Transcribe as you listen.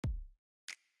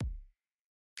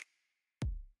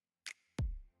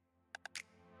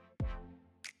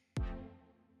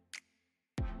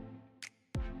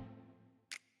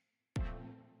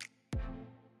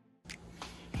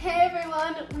Hey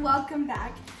everyone, welcome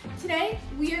back. Today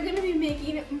we are going to be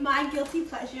making my guilty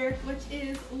pleasure, which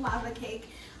is lava cake.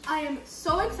 I am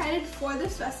so excited for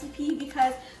this recipe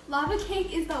because lava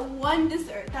cake is the one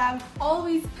dessert that I'm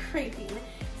always craving.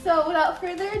 So without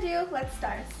further ado, let's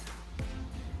start.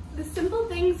 The simple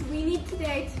things we need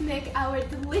today to make our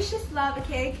delicious lava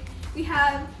cake: we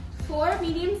have 4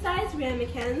 medium-sized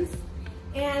ramekins,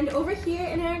 and over here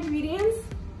in our ingredients,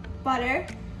 butter,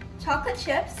 chocolate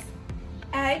chips,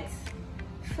 eggs,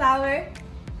 flour,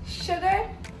 sugar,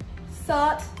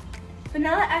 salt,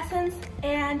 vanilla essence,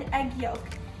 and egg yolk.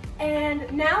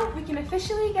 And now we can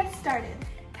officially get started.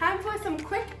 Time for some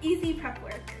quick, easy prep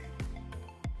work.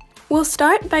 We'll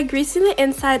start by greasing the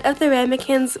inside of the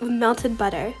ramekins with melted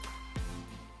butter.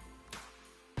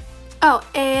 Oh,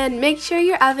 and make sure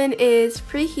your oven is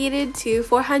preheated to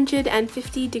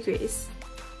 450 degrees.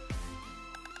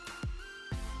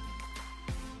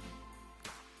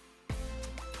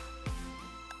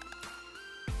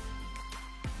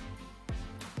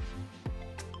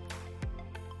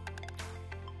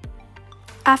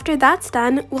 After that's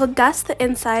done, we'll dust the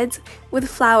insides with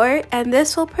flour, and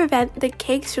this will prevent the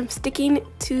cakes from sticking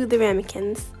to the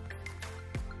ramekins.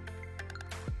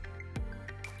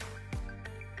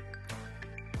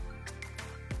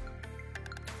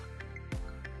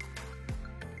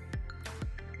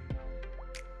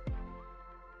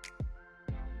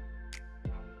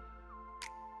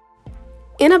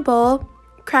 In a bowl,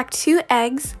 crack 2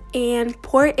 eggs and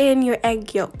pour in your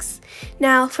egg yolks.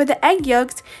 Now for the egg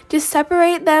yolks, just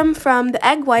separate them from the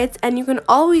egg whites, and you can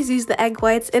always use the egg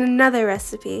whites in another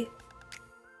recipe.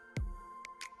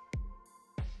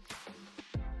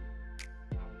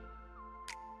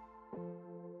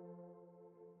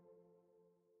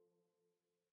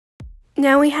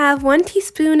 Now we have 1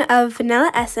 teaspoon of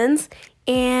vanilla essence,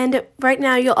 and right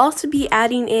now you'll also be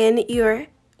adding in your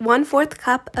 1/4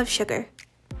 cup of sugar.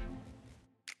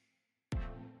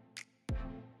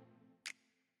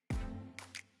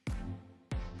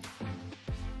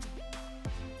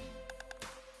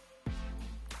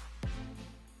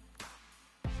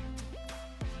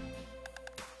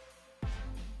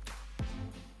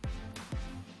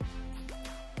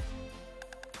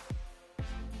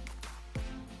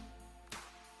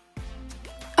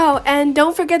 Oh, and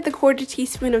don't forget the 1/4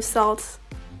 teaspoon of salt.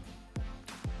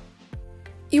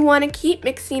 You want to keep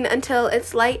mixing until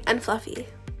it's light and fluffy.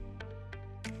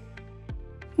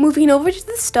 Moving over to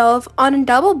the stove, on a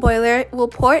double boiler, we'll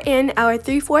pour in our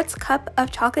 3/4 cup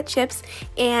of chocolate chips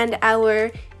and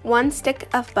our 1 stick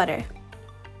of butter.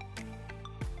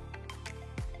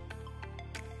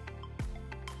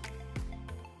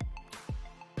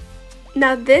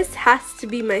 Now this has to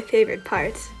be my favorite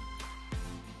part.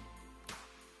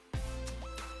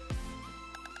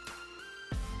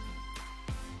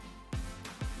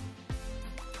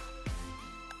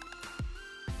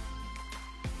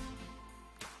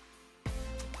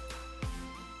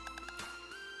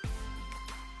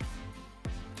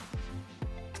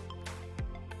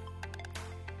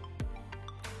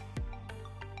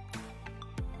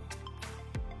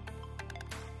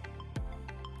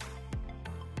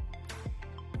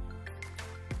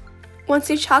 Once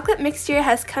your chocolate mixture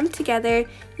has come together,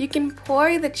 you can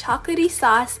pour the chocolatey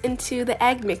sauce into the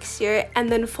egg mixture and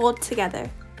then fold together.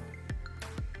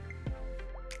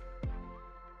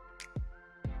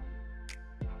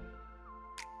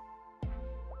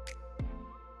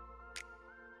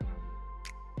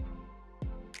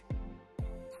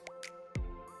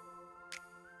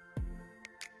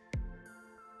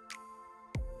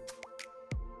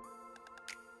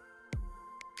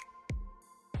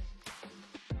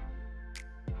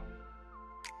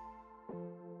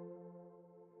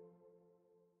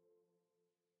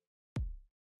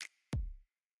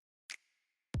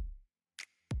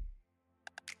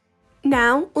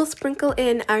 Now we'll sprinkle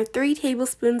in our 3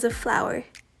 tablespoons of flour,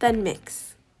 then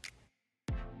mix.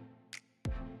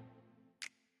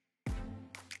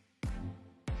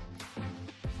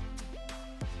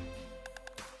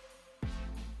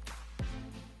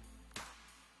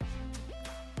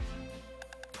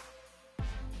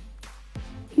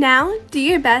 Now do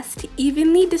your best to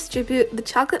evenly distribute the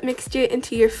chocolate mixture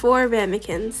into your 4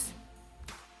 ramekins.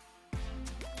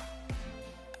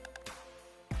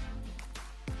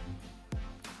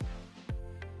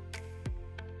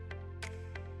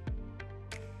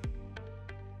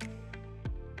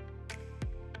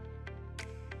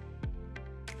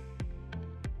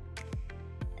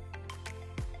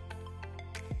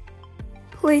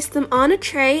 Place them on a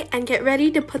tray and get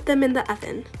ready to put them in the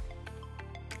oven.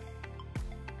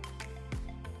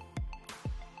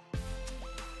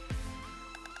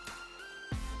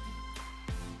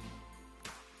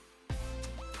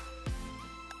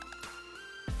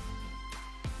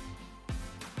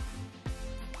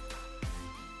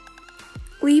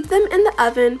 Leave them in the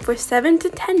oven for 7 to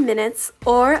 10 minutes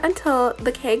or until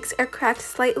the cakes are cracked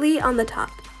slightly on the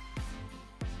top.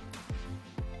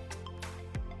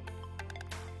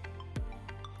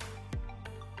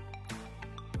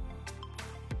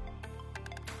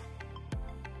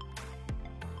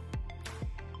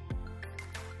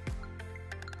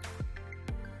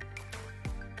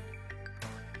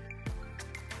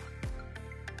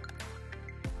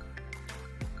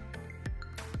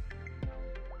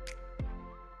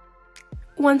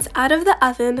 Once out of the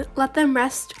oven, let them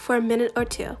rest for a minute or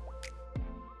two.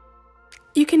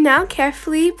 You can now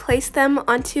carefully place them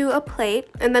onto a plate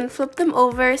and then flip them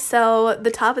over so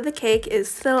the top of the cake is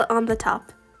still on the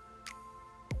top.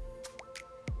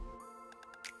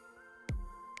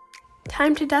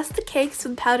 Time to dust the cakes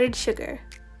with powdered sugar.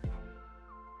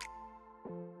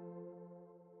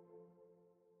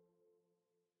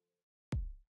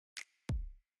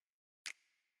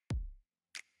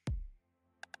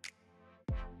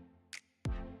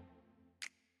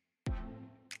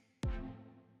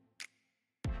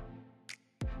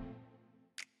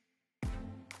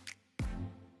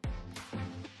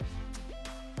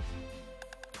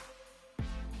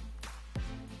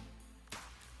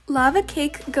 Lava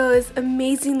cake goes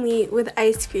amazingly with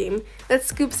ice cream. Let's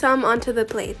scoop some onto the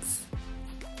plates.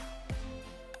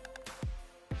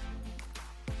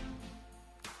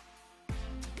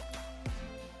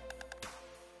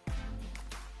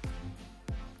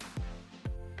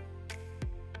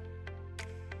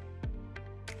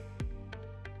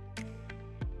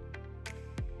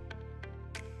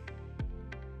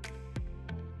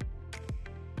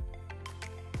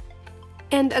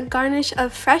 And a garnish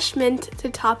of fresh mint to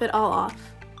top it all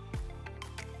off.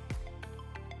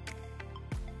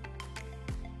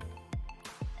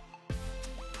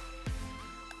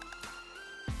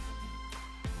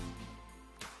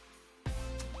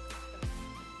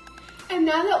 And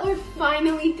now that we're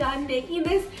finally done making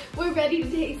this, we're ready to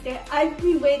taste it. I've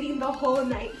been waiting the whole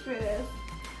night for this.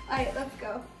 All right, let's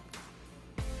go.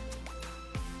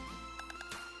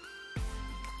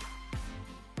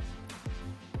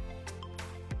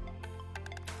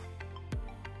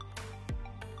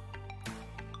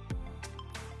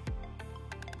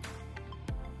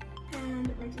 And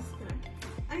we're just gonna get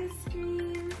ice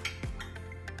cream.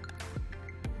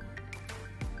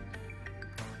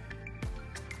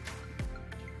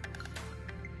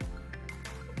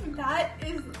 That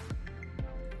is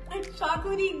a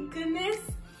chocolatey goodness.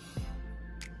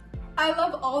 I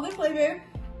love all the flavor,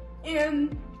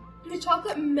 and the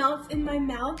chocolate melts in my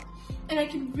mouth, and I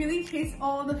can really taste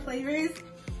all the flavors.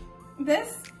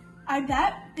 This, I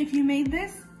bet if you made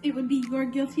this, it would be your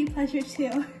guilty pleasure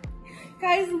too.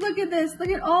 Guys, look at this. Look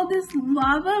at all this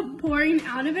lava pouring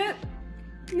out of it.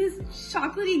 This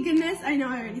chocolatey goodness. I know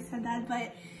I already said that,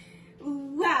 but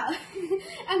wow.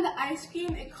 And the ice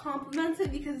cream, it complements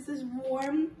it because this is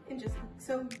warm and just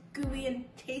so gooey and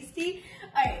tasty.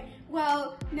 All right,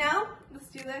 well, now let's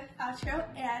do the outro,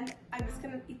 and I'm just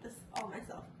gonna eat this all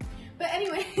myself. But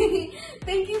anyway,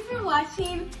 thank you for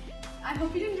watching. I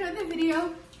hope you enjoyed the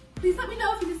video. Please let me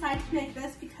know if you decide to make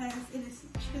this because it is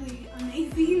truly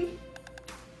amazing.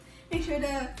 Make sure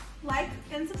to like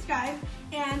and subscribe,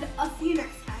 and I'll see you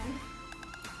next time.